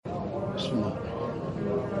Bismillah.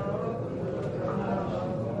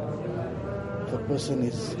 If a person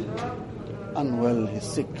is unwell, he's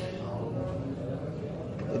sick,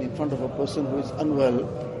 then in front of a person who is unwell,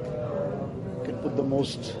 you can put the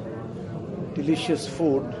most delicious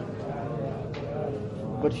food,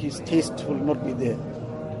 but his taste will not be there.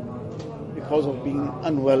 Because of being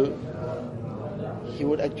unwell, he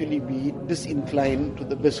would actually be disinclined to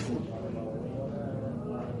the best food.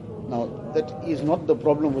 Now, that is not the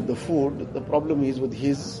problem with the food, the problem is with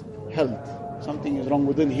his health. Something is wrong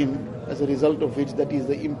within him, as a result of which that is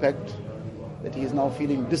the impact, that he is now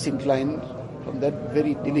feeling disinclined from that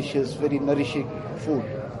very delicious, very nourishing food.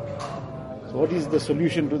 So what is the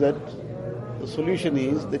solution to that? The solution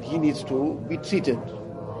is that he needs to be treated.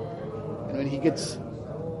 And when he gets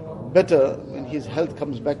better, when his health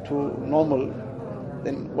comes back to normal,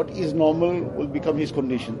 then what is normal will become his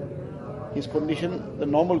condition. His condition, the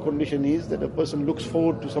normal condition is that a person looks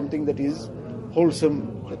forward to something that is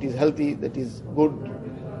wholesome, that is healthy, that is good,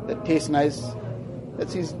 that tastes nice.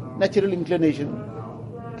 That's his natural inclination.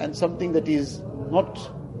 And something that is not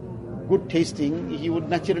good tasting, he would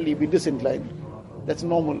naturally be disinclined. That's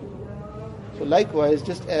normal. So likewise,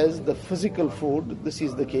 just as the physical food, this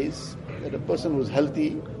is the case, that a person who is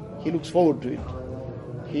healthy, he looks forward to it.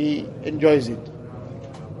 He enjoys it.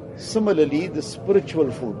 Similarly, the spiritual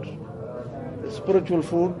food. The spiritual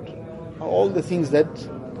food are all the things that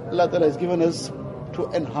Allah Ta'ala has given us to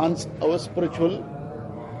enhance our spiritual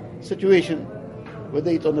situation.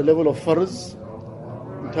 Whether it's on the level of farz,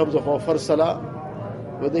 in terms of our farz salah,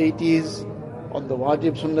 whether it is on the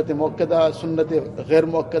wajib, sunnat muakkada, sunnat ghair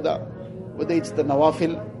muakkada, whether it's the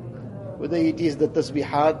nawafil, whether it is the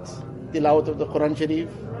tasbihat, tilawat of the Quran Sharif,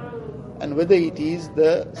 and whether it is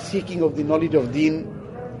the seeking of the knowledge of deen.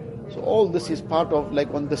 So all this is part of,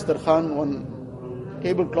 like one dastarkhan, one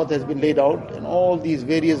tablecloth has been laid out, and all these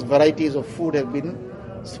various varieties of food have been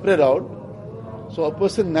spread out. So a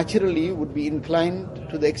person naturally would be inclined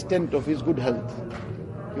to the extent of his good health.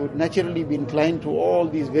 He would naturally be inclined to all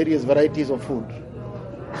these various varieties of food.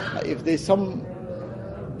 If there is some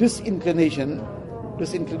disinclination,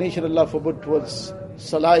 Allah forbid, towards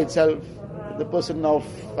salah itself, the person now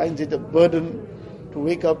finds it a burden to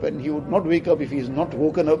wake up, and he would not wake up if he is not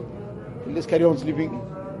woken up. He'll just carry on sleeping.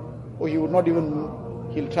 Or he would not even,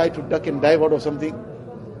 he'll try to duck and dive out of something.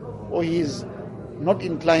 Or he is not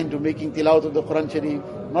inclined to making tilawat of the Quran Sharif,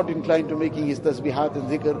 not inclined to making his tasbihat and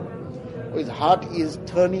zikr. Or his heart is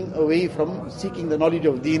turning away from seeking the knowledge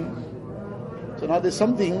of deen. So now there's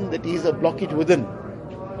something that is a blockage within.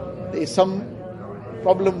 There is some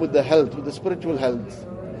problem with the health, with the spiritual health,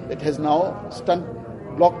 that has now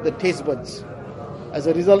blocked the taste buds. As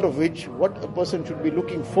a result of which, what a person should be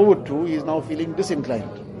looking forward to, he is now feeling disinclined.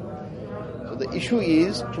 So the issue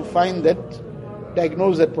is to find that,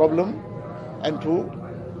 diagnose that problem, and to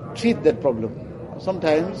treat that problem.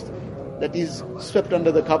 Sometimes that is swept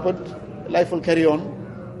under the carpet, life will carry on,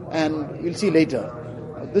 and we'll see later.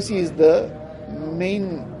 This is the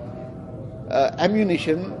main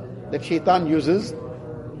ammunition that shaitan uses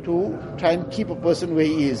to try and keep a person where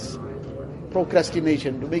he is.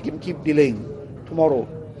 Procrastination, to make him keep delaying. Tomorrow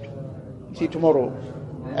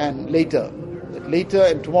and later. That later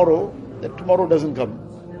and tomorrow, that tomorrow doesn't come.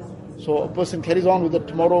 So a person carries on with the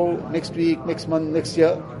tomorrow, next week, next month, next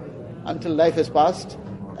year, until life has passed,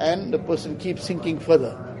 and the person keeps sinking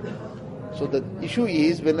further. So the issue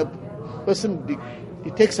is, when a person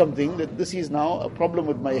detects something, that this is now a problem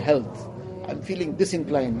with my health, I'm feeling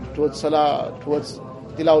disinclined towards salah, towards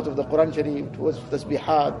tilawat of the Quran Sharif, towards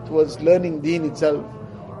tasbihat, towards learning deen itself.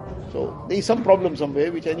 So there is some problem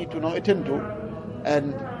somewhere which I need to now attend to.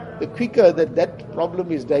 And the quicker that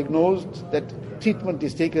problem is diagnosed, that treatment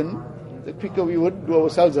is taken, the quicker we would do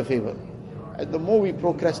ourselves a favor. And the more we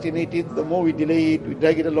procrastinate it, the more we delay it, we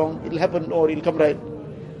drag it along, it'll happen or it'll come right.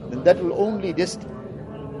 And that will only just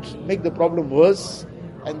make the problem worse.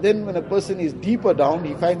 And then when a person is deeper down,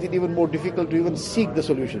 he finds it even more difficult to even seek the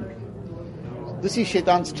solution. So this is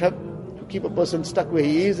shaitan's trap, to keep a person stuck where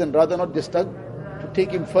he is, and rather not just stuck, to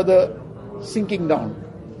take him further sinking down,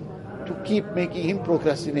 to keep making him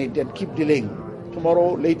procrastinate and keep delaying.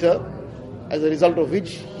 Tomorrow, later, as a result of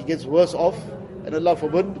which he gets worse off, and Allah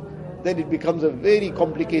forbid, then it becomes a very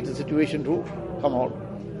complicated situation to come out.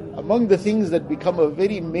 Among the things that become a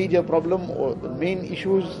very major problem, or the main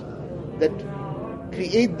issues that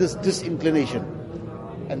create this disinclination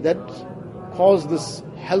and that cause this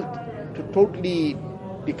health to totally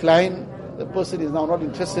decline, the person is now not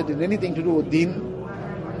interested in anything to do with deen.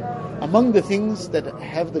 Among the things that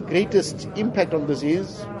have the greatest impact on this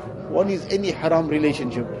is, one is any haram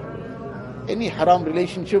relationship. Any haram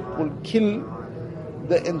relationship will kill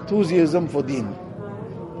the enthusiasm for deen.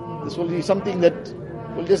 This will be something that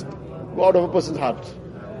will just go out of a person's heart.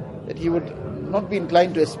 That he would not be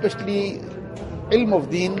inclined to, especially ilm of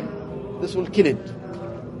deen, this will kill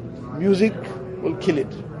it. Music will kill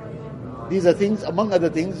it. These are things, among other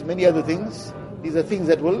things, many other things, these are things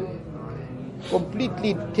that will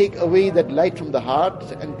completely take away that light from the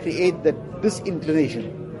heart and create that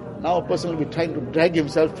disinclination. Now a person will be trying to drag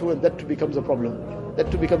himself through, and that too becomes a problem.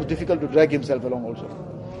 That too becomes difficult to drag himself along also.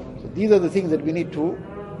 So these are the things that we need to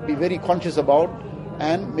be very conscious about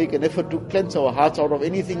and make an effort to cleanse our hearts out of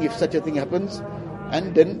anything if such a thing happens,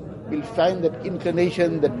 and then we'll find that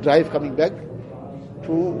inclination, that drive coming back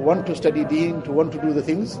to want to study deen, to want to do the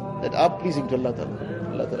things that are pleasing to Allah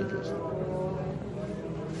Ta'ala. Allah Ta'ala.